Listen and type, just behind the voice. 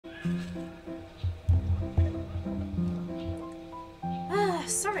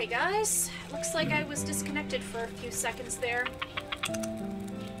Sorry guys. Looks like I was disconnected for a few seconds there.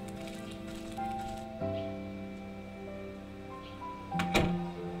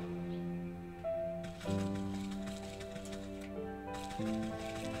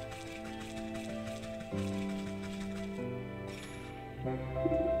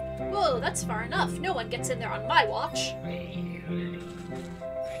 Whoa, that's far enough. No one gets in there on my watch.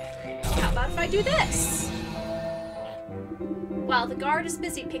 How about if I do this? While the guard is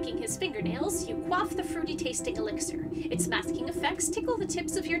busy picking his fingernails, you quaff the fruity-tasting elixir. Its masking effects tickle the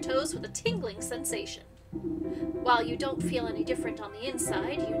tips of your toes with a tingling sensation. While you don't feel any different on the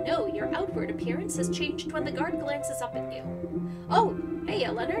inside, you know your outward appearance has changed when the guard glances up at you. Oh, hey,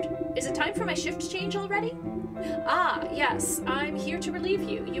 Leonard. Is it time for my shift change already? Ah, yes, I'm here to relieve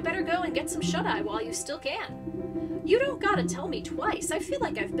you. You better go and get some shut-eye while you still can. You don't gotta tell me twice. I feel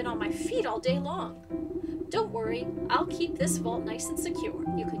like I've been on my feet all day long. Don't worry, I'll keep this vault nice and secure.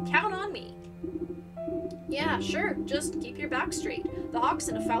 You can count on me. Yeah, sure, just keep your back straight. The Hawk's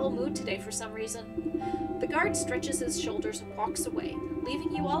in a foul mood today for some reason. The guard stretches his shoulders and walks away,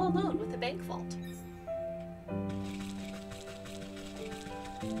 leaving you all alone with the bank vault.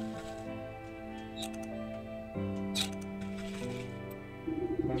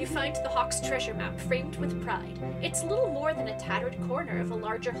 You find the Hawk's treasure map framed with pride. It's little more than a tattered corner of a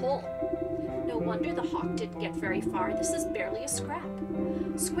larger whole. No wonder the Hawk didn't get very far. This is barely a scrap.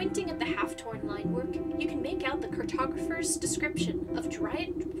 Squinting at the half-torn line work, you can make out the cartographer's description of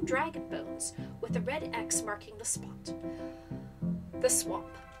dragon bones, with a red X marking the spot. The swamp.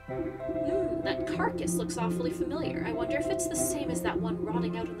 That carcass looks awfully familiar. I wonder if it's the same as that one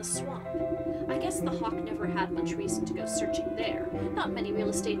rotting out in the swamp. I guess the Hawk never had much reason to go searching there. Not many real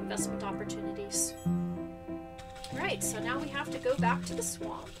estate investment opportunities. Right, so now we have to go back to the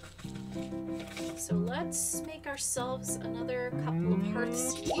swamp. So let's make ourselves another couple of hearth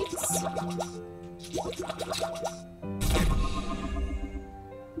seeds.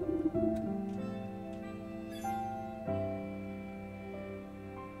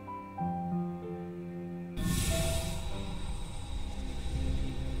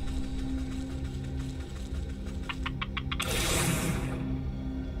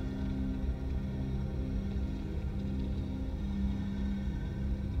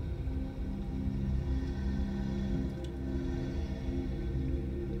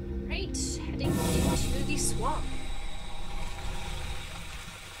 Heading into the swamp.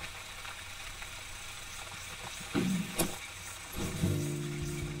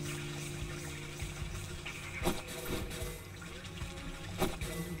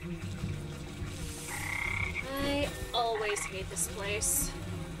 I always hate this place.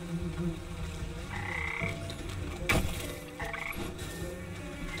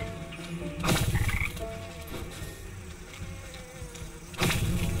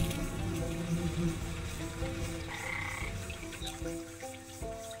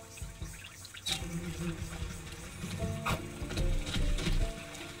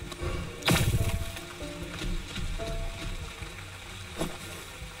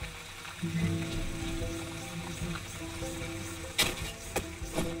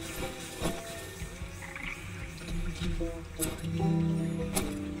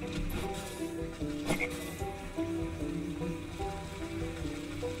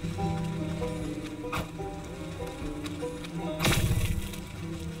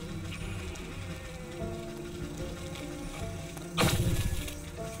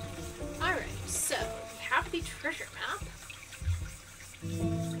 Treasure map.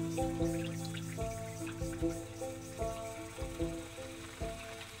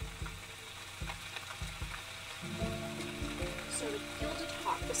 So the Gilded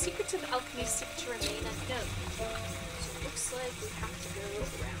Hawk. The secrets of alchemy seek to remain unknown. So it looks like we have to go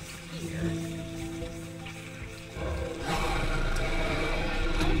around here.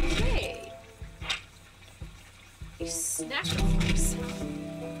 Okay. A sacrifice.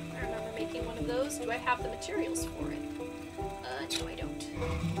 I remember making one of those. Do I have the materials for it? No, I don't.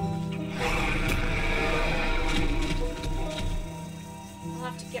 I'll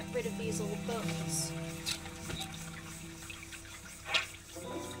have to get rid of these old bones.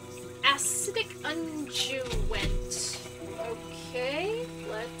 Acidic unguent. Okay,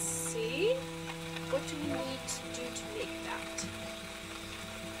 let's see. What do we need to do to make that?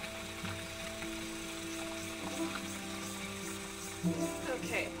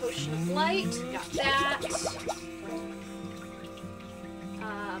 Okay, potion of light, got that.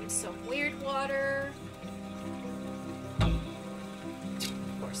 Some weird water. Of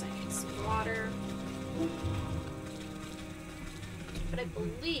course I need some water. But I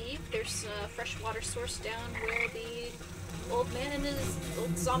believe there's a freshwater source down where the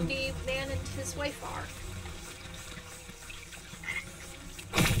old zombie man and his wife are.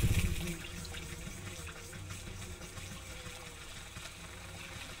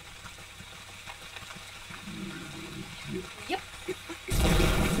 Yep.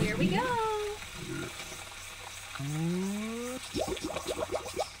 Here we go.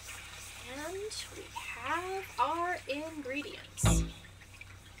 And we have our ingredients.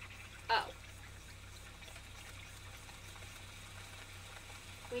 Oh.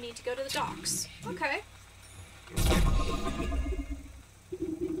 We need to go to the docks. Okay.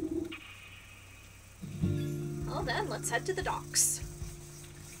 Well then, let's head to the docks.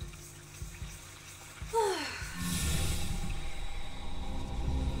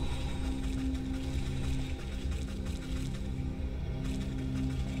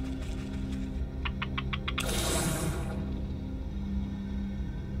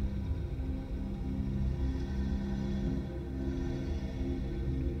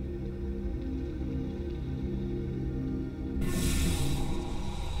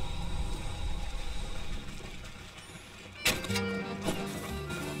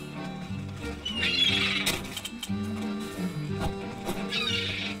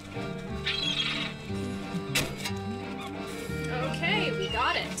 Okay, we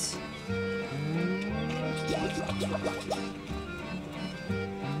got it.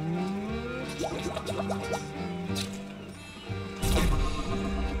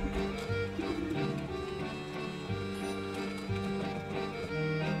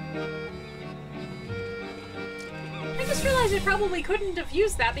 I just realized I probably couldn't have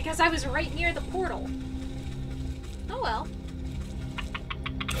used that because I was right near the portal. Oh well.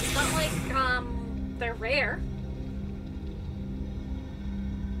 It's not like, they're rare.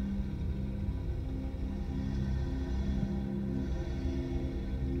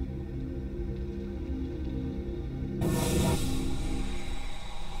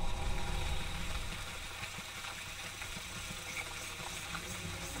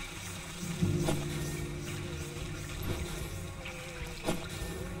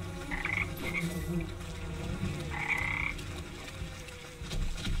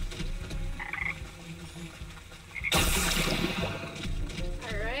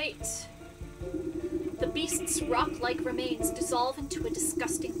 Rock-like remains dissolve into a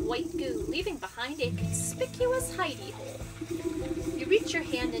disgusting white goo, leaving behind a conspicuous hidey hole. You reach your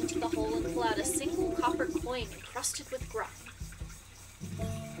hand into the hole and pull out a single copper coin encrusted with grime.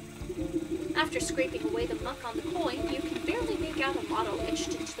 After scraping away the muck on the coin, you can barely make out a motto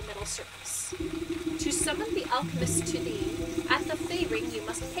etched into the metal surface. To summon the alchemist to thee, at the Fey Ring you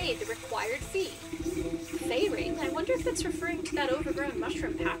must pay the required fee. Fey Ring? I wonder if it's referring to that overgrown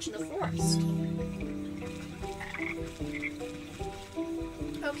mushroom patch in the forest.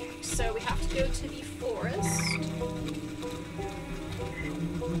 Okay, so we have to go to the forest.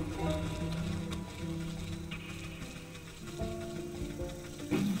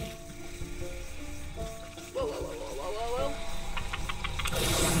 Whoa, whoa, whoa, whoa, whoa, whoa,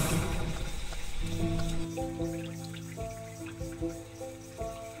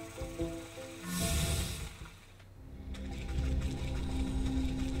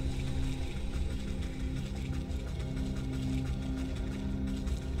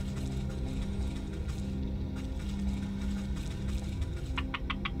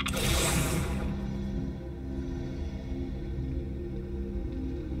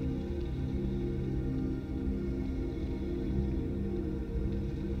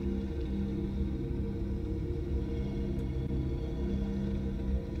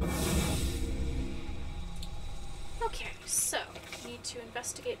 Okay, so we need to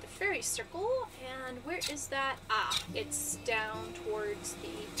investigate the fairy circle, and where is that? Ah, it's down towards the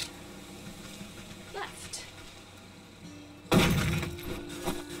left.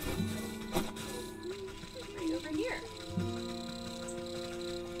 Right over here.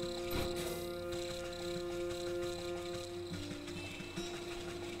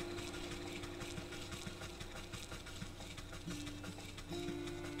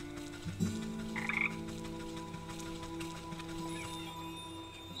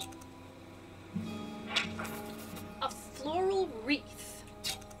 Wreath.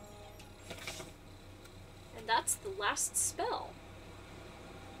 And that's the last spell.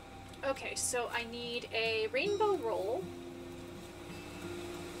 Okay, so I need a rainbow roll.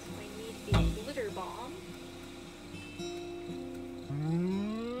 I need a glitter bomb. I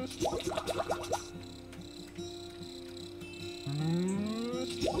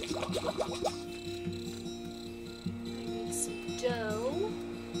need some dough.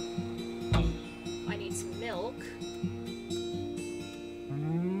 I need some milk.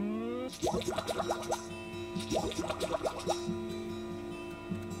 And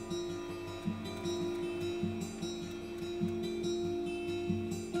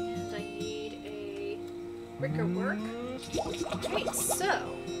I need a wicker work. Alright,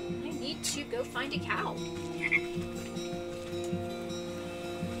 so I need to go find a cow.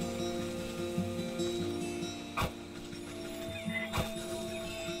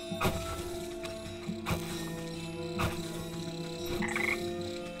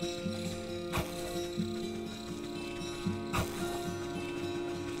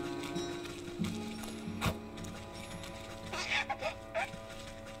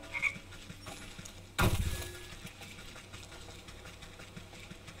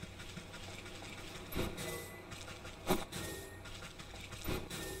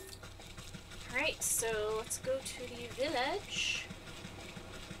 Alright, so let's go to the village.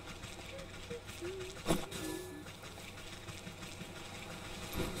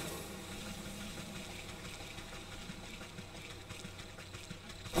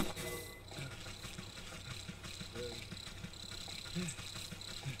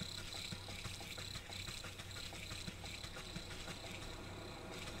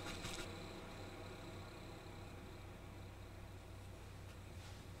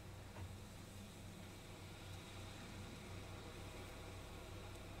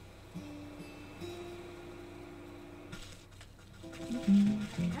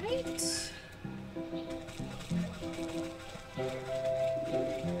 Right.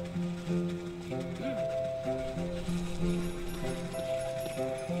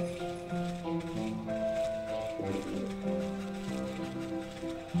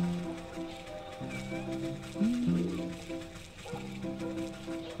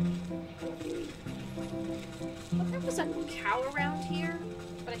 Well, there was a cow around here,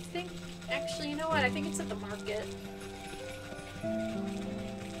 but I think, actually, you know what? I think it's at the market.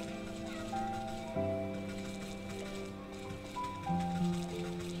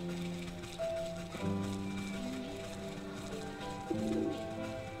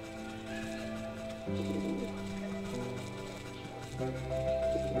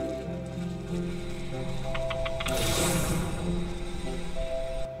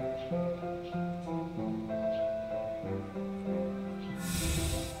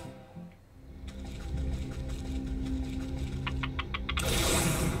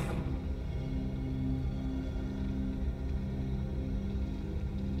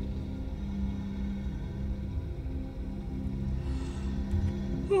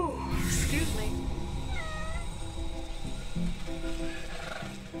 Excuse me.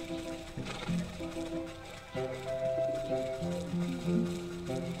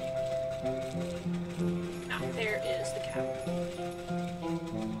 Now, there is the cow.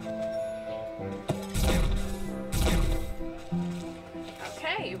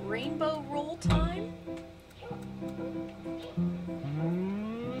 Okay, rainbow roll time.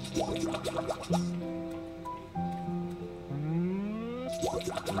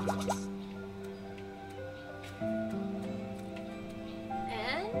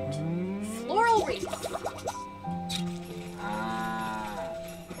 And floral wreath.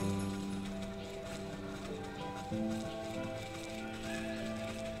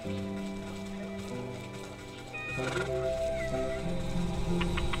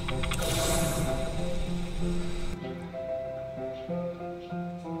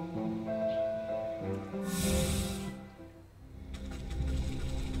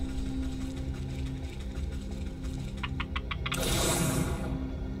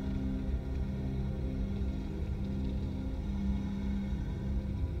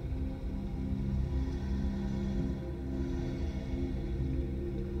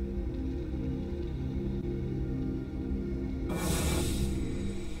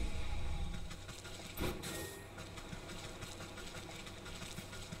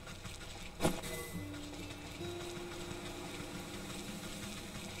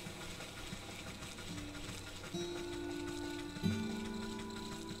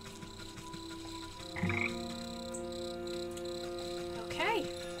 Okay.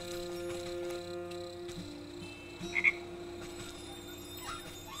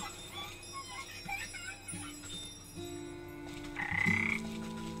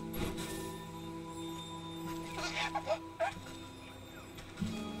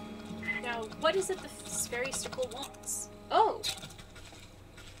 Now, what is it the fairy circle wants? Oh!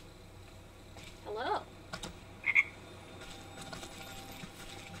 Hello.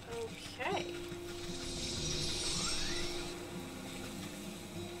 Okay.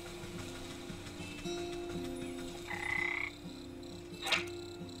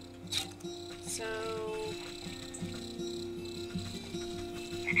 So...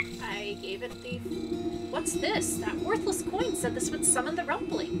 I gave it the... What's this? That worthless coin said this would summon the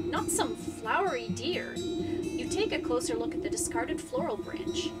rumpling, not some flowery deer. You take a closer look at the discarded floral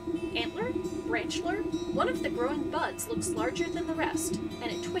branch. Antler? Branchler? One of the growing buds looks larger than the rest,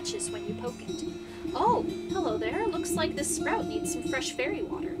 and it twitches when you poke it. Oh, hello there. Looks like this sprout needs some fresh fairy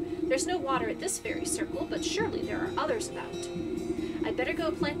water. There's no water at this fairy circle, but surely there are others about. I'd better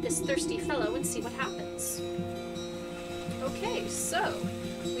go plant this thirsty fellow and see what happens. Okay, so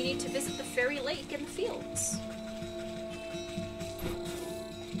we need to visit the fairy lake in the fields.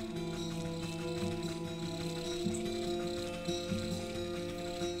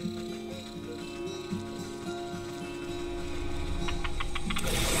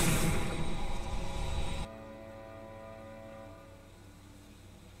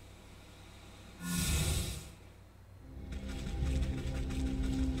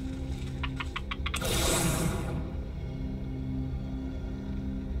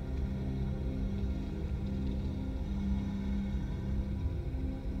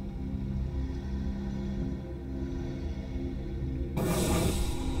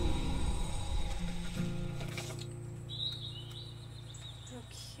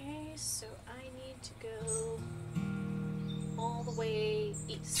 So I need to go all the way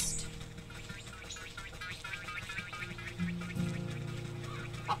east.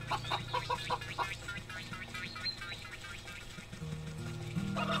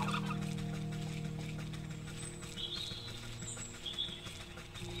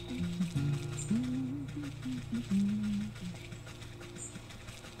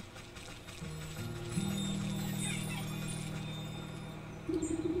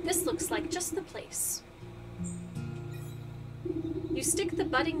 This looks like just the place. You stick the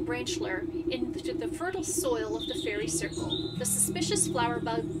budding branchler into the fertile soil of the fairy circle. The suspicious flower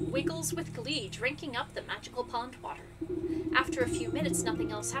bud wiggles with glee, drinking up the magical pond water. After a few minutes,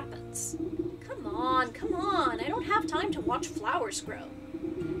 nothing else happens. Come on, I don't have time to watch flowers grow.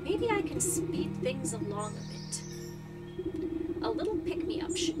 Maybe I can speed things along a bit. A little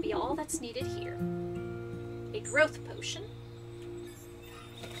pick-me-up should be all that's needed here. A growth potion.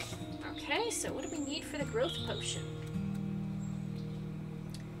 Okay, so what do we need for the growth potion?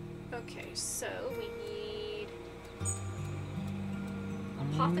 Okay, so we need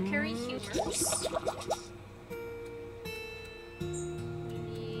apothecary humors. We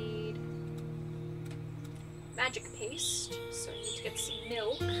need magic paste, so I need to get some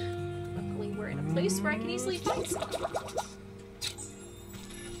milk. Luckily we're in a place where I can easily find some.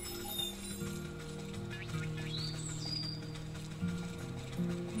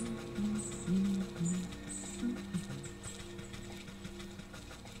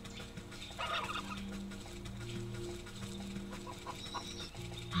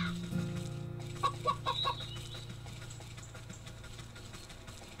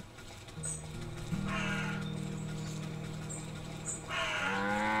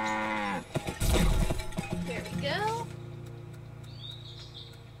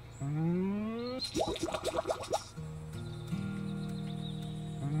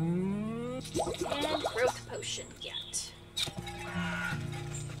 And growth potion yet.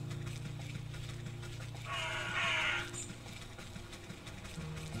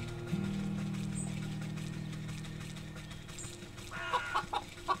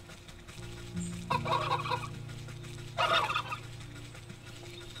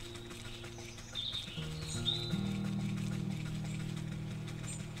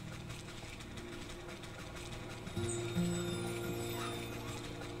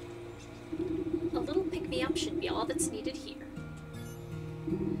 A little pick-me-up should be all that's needed here.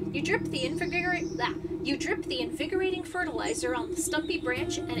 You drip the invigorating fertilizer on the stumpy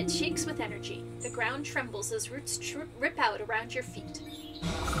branch and it shakes with energy. The ground trembles as roots rip out around your feet.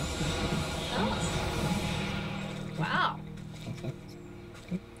 Oh. Wow.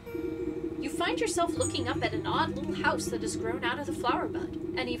 You find yourself looking up at an odd little house that has grown out of the flower bud.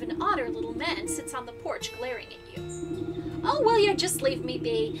 An even odder little man sits on the porch glaring at you. Oh, will you just leave me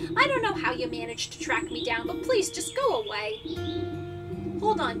be? I don't know how you managed to track me down, but please just go away.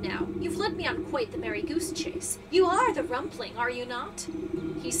 Hold on now. You've led me on quite the merry goose chase. You are the rumpling, are you not?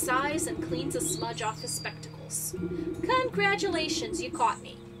 He sighs and cleans a smudge off his spectacles. Congratulations, you caught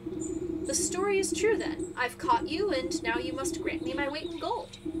me. The story is true then. I've caught you, and now you must grant me my weight in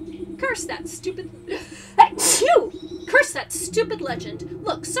gold. Curse that stupid... Achoo! Curse that stupid legend.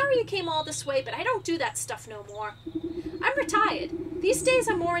 Look, sorry you came all this way, but I don't do that stuff no more. I'm retired. These days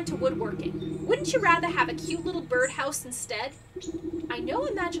I'm more into woodworking. Wouldn't you rather have a cute little birdhouse instead? I know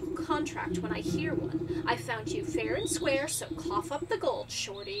a magical contract when I hear one. I found you fair and square, so cough up the gold,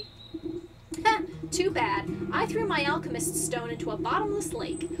 shorty. Too bad. I threw my alchemist's stone into a bottomless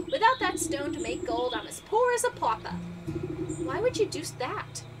lake. Without that stone to make gold, I'm as poor as a pauper. Why would you do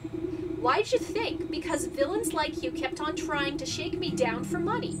that? Why'd you think? Because villains like you kept on trying to shake me down for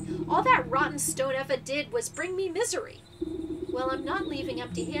money. All that rotten stone ever did was bring me misery. Well, I'm not leaving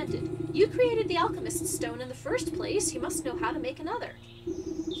empty-handed. You created the alchemist's stone in the first place. You must know how to make another.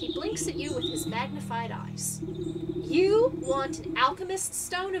 He blinks at you with his magnified eyes. You want an alchemist's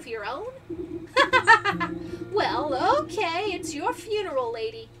stone of your own? Well, okay, it's your funeral,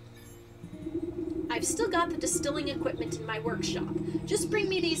 lady. I've still got the distilling equipment in my workshop. Just bring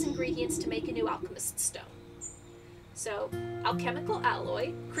me these ingredients to make a new alchemist's stone. So, alchemical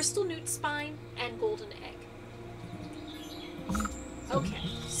alloy, crystal newt spine, and golden egg. Okay,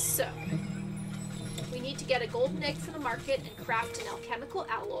 so we need to get a golden egg from the market and craft an alchemical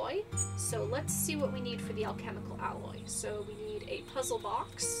alloy. So let's see what we need for the alchemical alloy. So we need a puzzle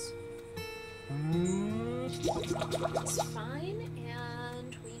box. That's fine.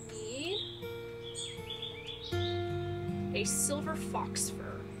 And we need a silver fox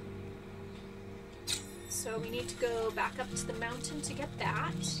fur. So we need to go back up to the mountain to get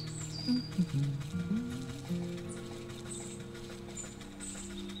that.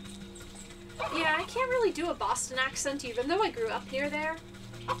 Yeah, I can't really do a Boston accent even though I grew up near there.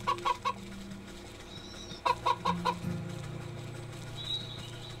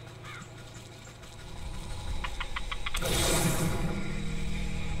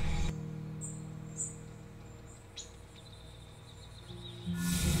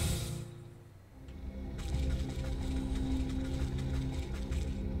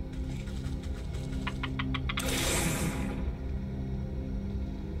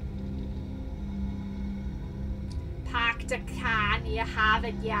 Can you have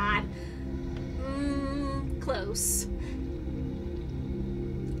it yet? Close.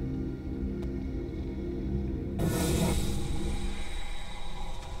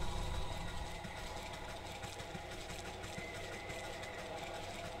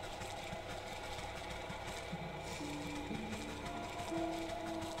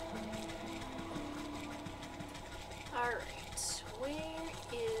 Alright, where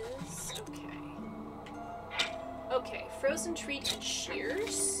is... Okay, frozen treat and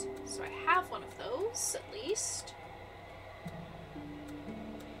shears. So I have one of those, at least.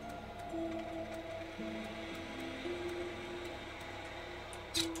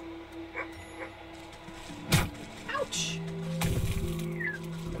 Ouch!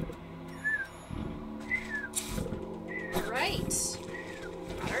 Alright.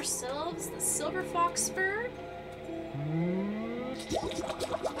 Got ourselves the silver fox fur.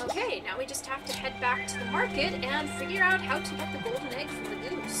 Okay, now we just have to head back to the market and figure out how to get the golden egg from the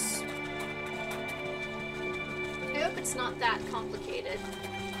goose. I hope it's not that complicated.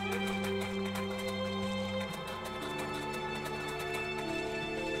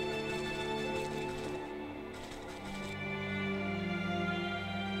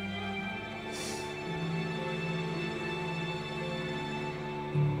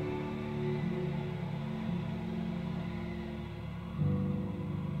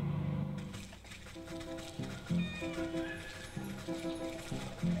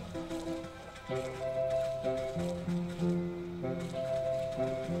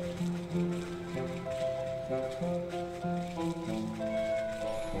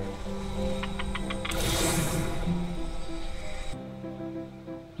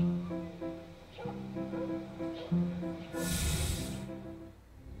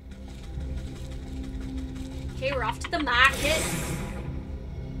 Okay, we're off to the market.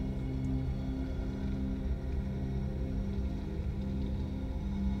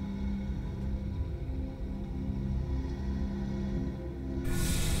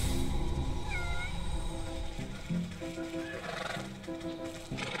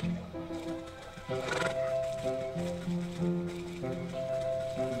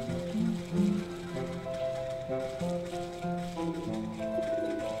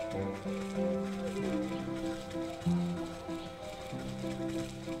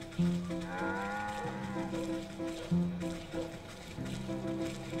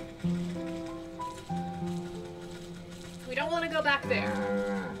 We don't want to go back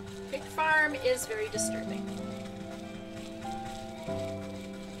there. Pig farm is very disturbing.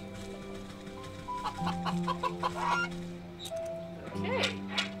 Okay.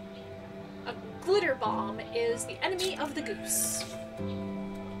 A glitter bomb is the enemy of the goose.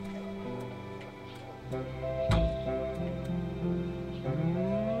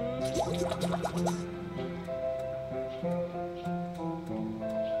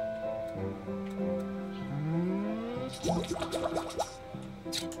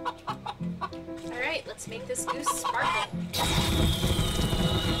 Alright. Alright, let's make this goose sparkle.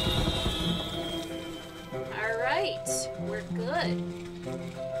 Alright, we're good.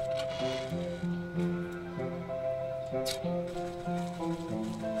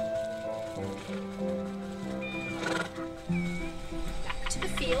 Back to the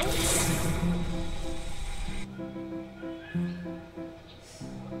fields.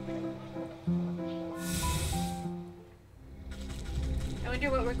 I wonder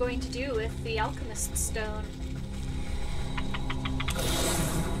what we're going to do with the alchemist's stone.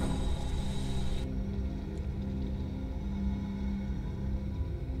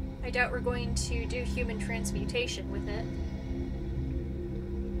 I doubt we're going to do human transmutation with it.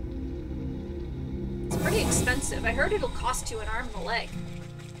 It's pretty expensive. I heard it'll cost you an arm and a leg.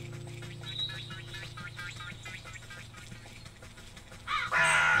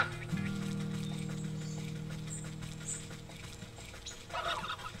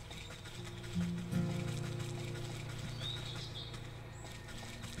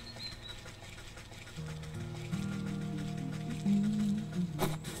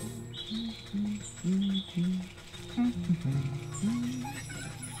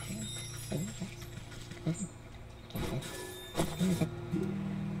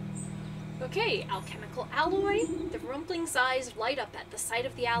 Okay, alchemical alloy. The rumpling's eyes light up at the sight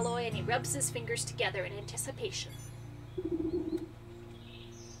of the alloy and he rubs his fingers together in anticipation.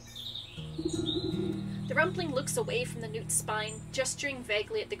 The rumpling looks away from the newt's spine, gesturing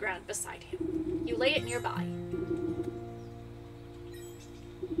vaguely at the ground beside him. You lay it nearby.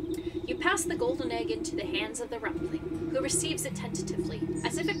 You pass the golden egg into the hands of the rumpling, who receives it tentatively,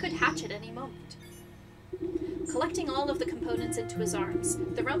 as if it could hatch at any moment. Collecting all of the components into his arms,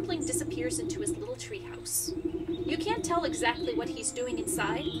 the rumpling disappears into his little treehouse. You can't tell exactly what he's doing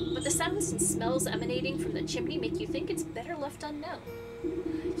inside, but the sounds and smells emanating from the chimney make you think it's better left unknown.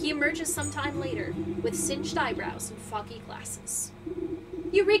 He emerges sometime later, with singed eyebrows and foggy glasses.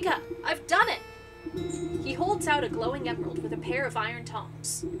 Eureka! I've done it! He holds out a glowing emerald with a pair of iron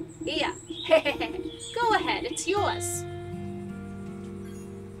tongs. Yeah, go ahead, it's yours!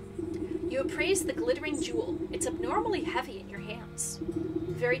 You appraise the glittering jewel. It's abnormally heavy in your hands.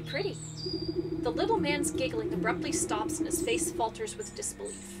 Very pretty. The little man's giggling abruptly stops and his face falters with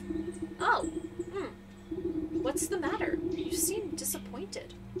disbelief. Oh, what's the matter? You seem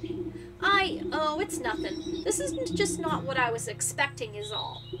disappointed. Oh, it's nothing. This isn't just not what I was expecting is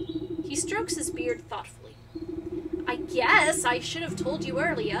all. He strokes his beard thoughtfully. I guess I should have told you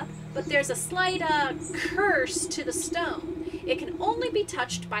earlier, but there's a slight, curse to the stone. It can only be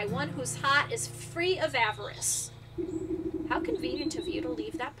touched by one whose heart is free of avarice. How convenient of you to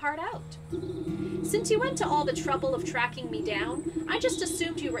leave that part out. Since you went to all the trouble of tracking me down, I just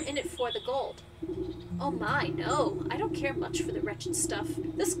assumed you were in it for the gold. Oh my, no. I don't care much for the wretched stuff.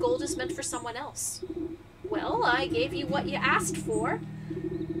 This gold is meant for someone else. Well, I gave you what you asked for.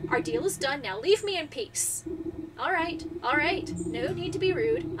 Our deal is done, now leave me in peace. All right. No need to be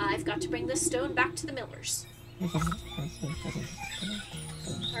rude. I've got to bring this stone back to the millers.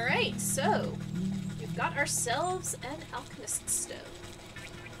 Alright, so we've got ourselves an alchemist's stone.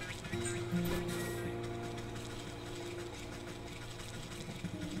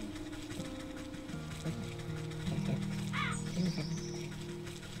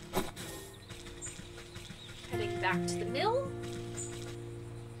 Heading back to the mill.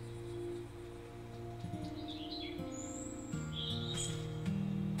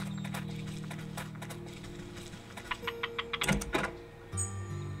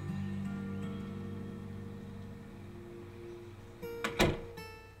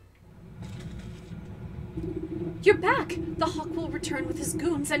 You're back! The hawk will return with his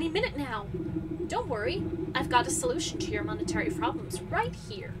goons any minute now. Don't worry, I've got a solution to your monetary problems right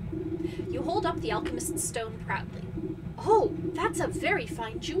here. You hold up the alchemist's stone proudly. Oh, that's a very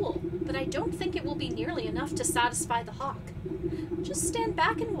fine jewel, but I don't think it will be nearly enough to satisfy the hawk. Just stand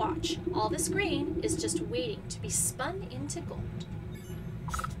back and watch. All this grain is just waiting to be spun into gold.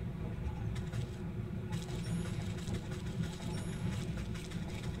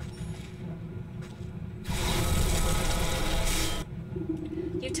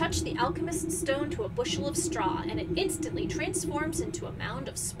 You touch the alchemist's stone to a bushel of straw, and it instantly transforms into a mound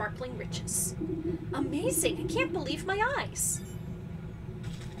of sparkling riches. Amazing! I can't believe my eyes!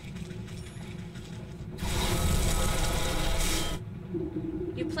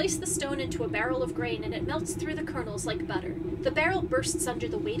 You place the stone into a barrel of grain, and it melts through the kernels like butter. The barrel bursts under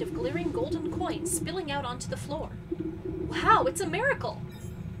the weight of glittering golden coins spilling out onto the floor. Wow, it's a miracle!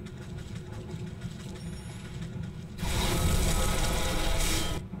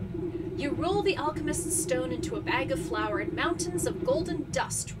 You roll the alchemist's stone into a bag of flour, and mountains of golden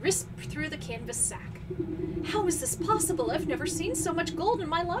dust wisp through the canvas sack. How is this possible? I've never seen so much gold in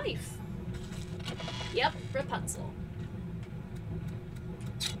my life. Yep, Rapunzel.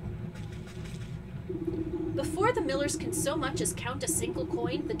 Before the millers can so much as count a single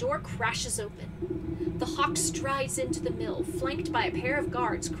coin, the door crashes open. The hawk strides into the mill, flanked by a pair of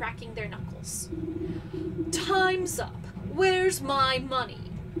guards cracking their knuckles. Time's up. Where's my money?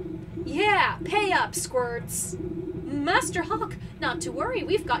 Yeah, pay up, squirts. Master Hawk, not to worry,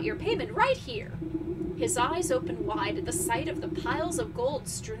 we've got your payment right here. His eyes open wide at the sight of the piles of gold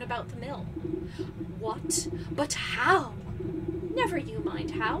strewn about the mill. What? But how? Never you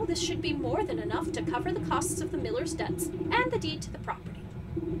mind how. This should be more than enough to cover the costs of the miller's debts and the deed to the property.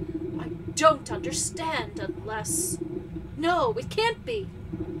 I don't understand unless... No, it can't be.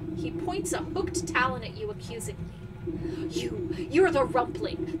 He points a hooked talon at you accusingly. You're the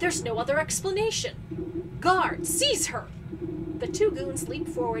rumpling. There's no other explanation. Guard, seize her! The two goons leap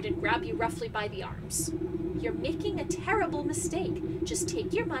forward and grab you roughly by the arms. You're making a terrible mistake. Just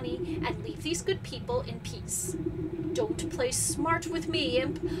take your money and leave these good people in peace. Don't play smart with me,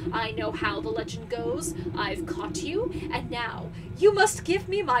 imp. I know how the legend goes. I've caught you, and now you must give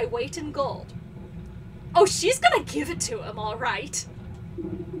me my weight in gold. Oh, she's gonna give it to him, all right.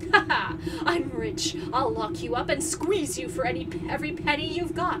 Haha, I'm rich. I'll lock you up and squeeze you for every penny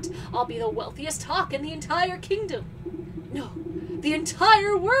you've got. I'll be the wealthiest hawk in the entire kingdom. No, the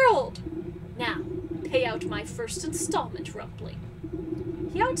entire world. Now, pay out my first installment, Rumpling.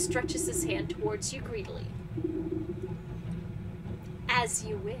 He outstretches his hand towards you greedily. As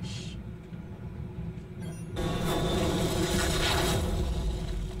you wish.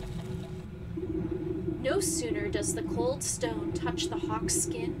 No sooner does the cold stone touch the hawk's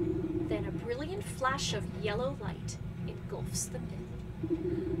skin than a brilliant flash of yellow light engulfs the mill.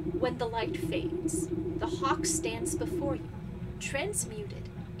 When the light fades, the hawk stands before you, transmuted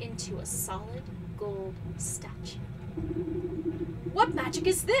into a solid gold statue. What magic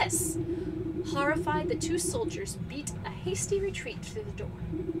is this? Horrified, the two soldiers beat a hasty retreat through the door.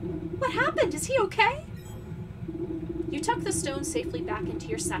 What happened? Is he okay? You tuck the stone safely back into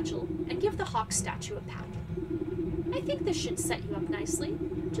your satchel and give the hawk statue a pat. I think this should set you up nicely.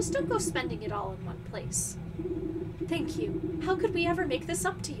 Just don't go spending it all in one place. Thank you. How could we ever make this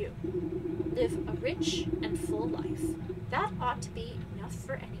up to you? Live a rich and full life. That ought to be enough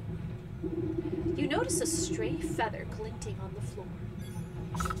for anyone. You notice a stray feather glinting on the floor.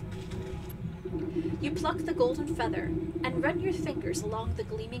 You pluck the golden feather and run your fingers along the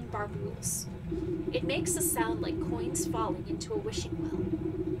gleaming barbules. It makes a sound like coins falling into a wishing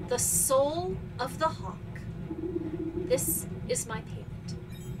well. The soul of the hawk. This is my payment.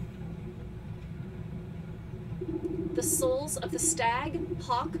 The souls of the stag,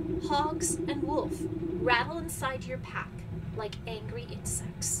 hawk, hogs, and wolf rattle inside your pack like angry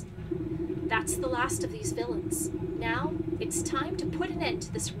insects. That's the last of these villains. Now, it's time to put an end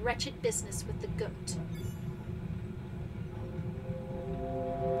to this wretched business with the goat.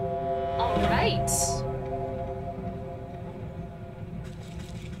 All right.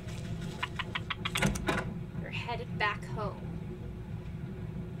 We're headed back home.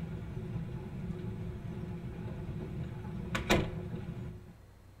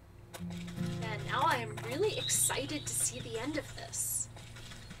 And now I am really excited to see the end of this.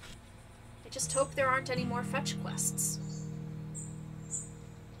 I just hope there aren't any more fetch quests.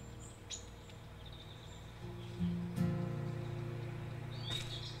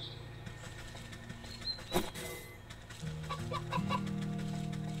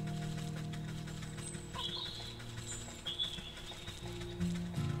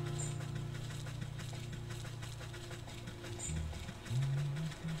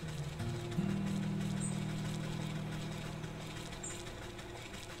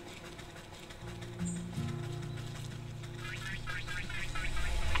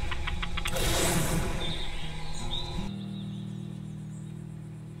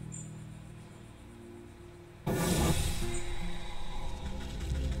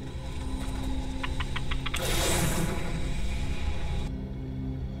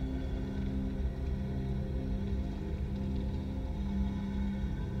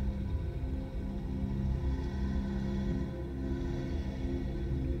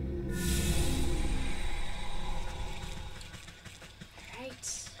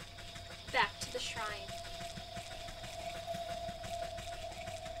 Back to the shrine.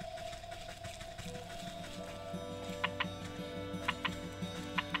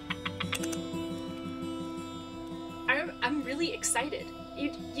 I'm really excited.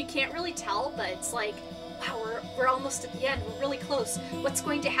 You can't really tell, but it's like, wow, we're almost at the end. We're really close. What's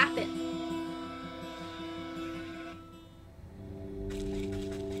going to happen?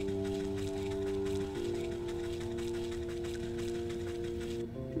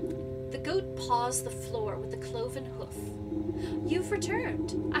 goat paws the floor with the cloven hoof. You've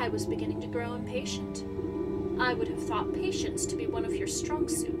returned. I was beginning to grow impatient. I would have thought patience to be one of your strong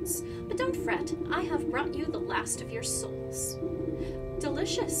suits, but don't fret, I have brought you the last of your souls.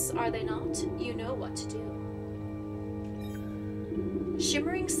 Delicious, are they not? You know what to do.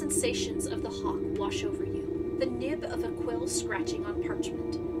 Shimmering sensations of the hawk wash over you, the nib of a quill scratching on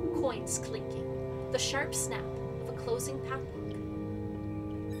parchment, coins clinking, the sharp snap of a closing padlock.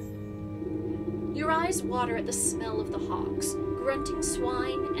 Your eyes water at the smell of the hogs, grunting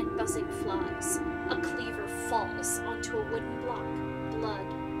swine and buzzing flies. A cleaver falls onto a wooden block, blood,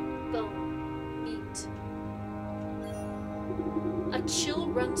 bone, meat. A chill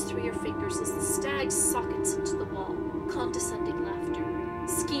runs through your fingers as the stag sockets into the wall, condescending laughter,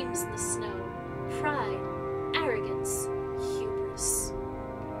 schemes in the snow, pride, arrogance, hubris.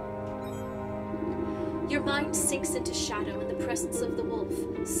 Your mind sinks into shadow in the presence of the wolf,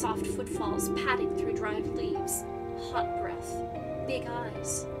 soft footfalls padding through dry leaves, hot breath, big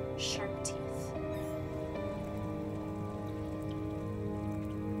eyes, sharp teeth.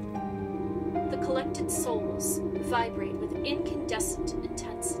 The collected souls vibrate with incandescent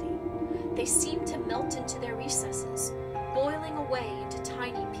intensity. They seem to melt into their recesses, boiling away into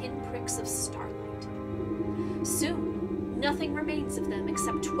tiny pinpricks of starlight. Soon, nothing remains of them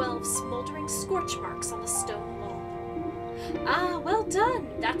except 12 smoldering scorch marks on the stone wall. Ah, well done!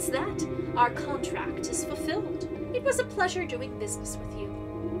 That's that. Our contract is fulfilled. It was a pleasure doing business with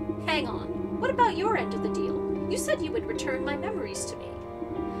you. Hang on. What about your end of the deal? You said you would return my memories to me.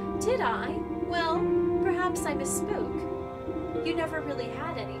 Did I? Well, perhaps I misspoke. You never really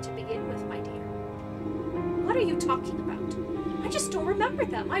had any to begin with, my dear. What are you talking about? I just don't remember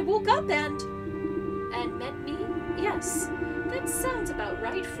them. I woke up and met me? Yes, that sounds about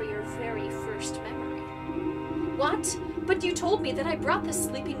right for your very first memory. What? But you told me that I brought this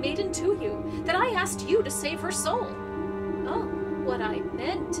sleeping maiden to you, that I asked you to save her soul. Oh, what I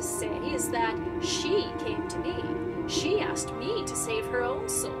meant to say is that she came to me. She asked me to save her own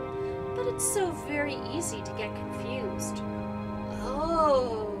soul. But it's so very easy to get confused.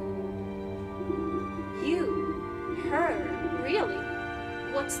 Oh. You, her, really?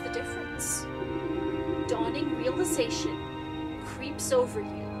 What's the difference? Dawning realization creeps over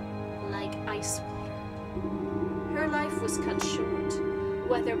you like ice water. Her life was cut short,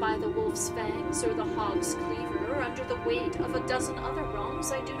 whether by the wolf's fangs or the hog's cleaver or under the weight of a dozen other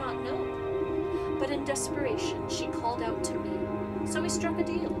wrongs I do not know. But in desperation she called out to me, so we struck a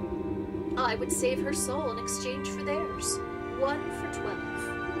deal. I would save her soul in exchange for theirs, 1 for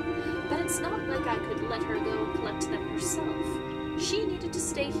 12. But it's not like I could let her go and collect them herself. She needed to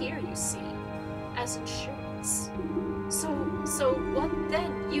stay here, you see, as insurance. So what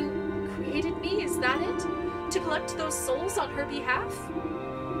then? You created me, is that it? To collect those souls on her behalf?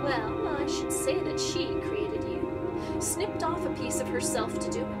 Well, I should say that she created you. Snipped off a piece of herself to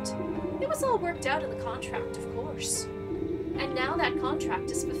do it. It was all worked out in the contract, of course. And now that contract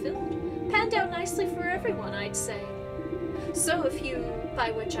is fulfilled. Panned out nicely for everyone, I'd say. So if you,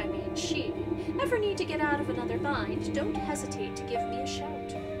 by which I mean she, ever need to get out of another bind, don't hesitate to give me a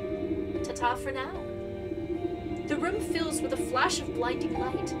shout. Ta-ta for now. The room fills with a flash of blinding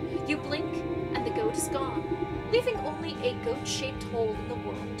light. You blink, and the goat is gone, leaving only a goat-shaped hole in the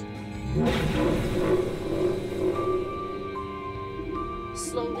world.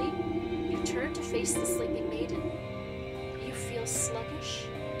 Slowly, you turn to face the sleeping maiden. You feel sluggish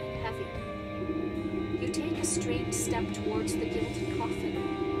and heavy. You take a straight step towards the gilded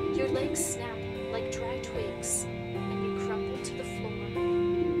coffin. Your legs snap like dry twigs, and you crumble to the floor.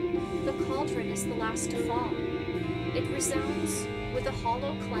 The cauldron is the last to fall. It resounds with a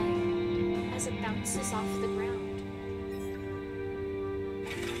hollow clang as it bounces off the ground.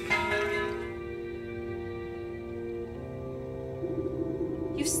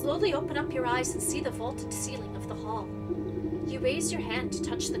 You slowly open up your eyes and see the vaulted ceiling of the hall. You raise your hand to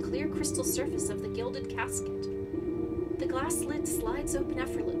touch the clear crystal surface of the gilded casket. The glass lid slides open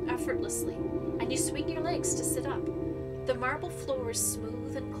effortlessly, and you swing your legs to sit up. The marble floor is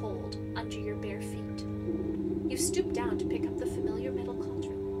smooth and cold under your bare feet. You stoop down to pick up the familiar metal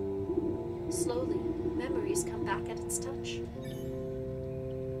cauldron. Slowly, memories come back at its touch.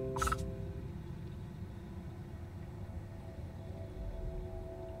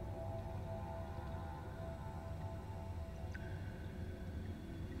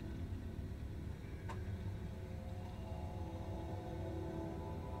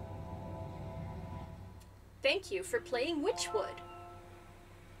 Thank you for playing Wytchwood.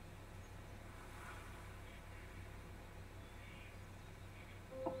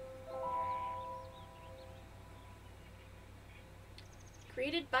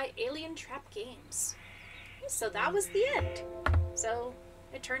 Created by by Alien Trap Games. So that was the end. So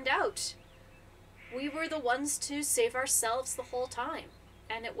it turned out we were the ones to save ourselves the whole time.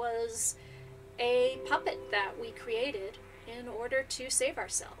 And it was a puppet that we created in order to save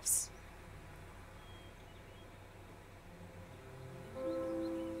ourselves.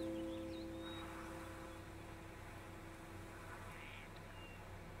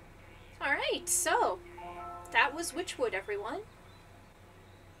 Alright, so that was Wytchwood, everyone.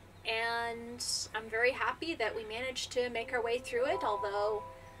 And I'm very happy that we managed to make our way through it, although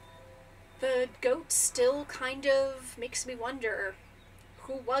the goat still kind of makes me wonder,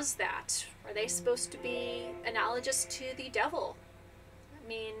 who was that? Are they supposed to be analogous to the devil? I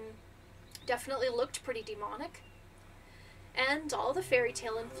mean, definitely looked pretty demonic. And all the fairy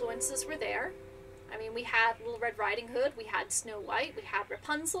tale influences were there. I mean, we had Little Red Riding Hood, we had Snow White, we had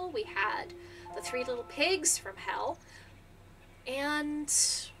Rapunzel, we had the Three Little Pigs from hell. And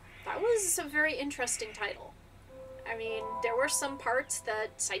that was a very interesting title. I mean, there were some parts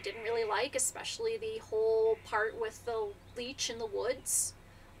that I didn't really like, especially the whole part with the leech in the woods.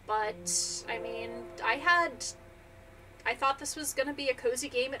 But, I mean, I thought this was going to be a cozy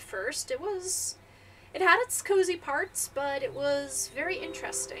game at first. It had its cozy parts, but it was very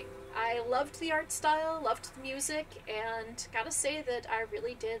interesting. I loved the art style, loved the music, and gotta say that I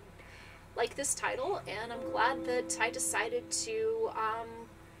really did like this title, and I'm glad that I decided to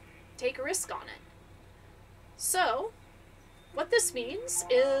take a risk on it. So, what this means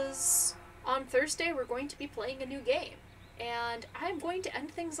is on Thursday we're going to be playing a new game, and I'm going to end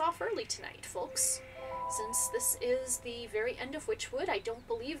things off early tonight, folks. Since this is the very end of Wytchwood, I don't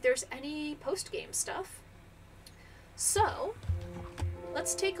believe there's any post-game stuff. So,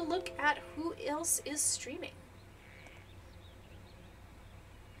 let's take a look at who else is streaming.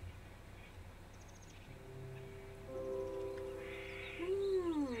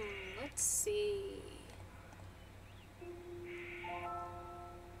 Let's see.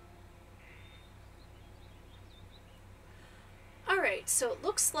 Alright, so it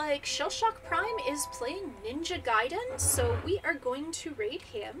looks like Shellshock Prime is playing Ninja Gaiden, so we are going to raid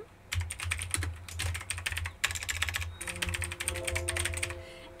him.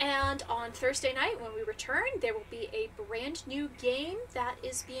 And on Thursday night when we return, there will be a brand new game that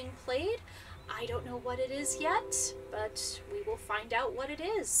is being played. I don't know what it is yet, but we will find out what it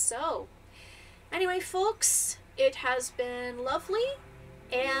is. So, anyway, folks, it has been lovely,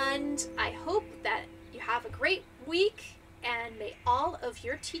 and I hope that you have a great week, and may all of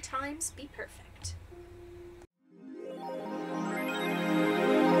your tea times be perfect.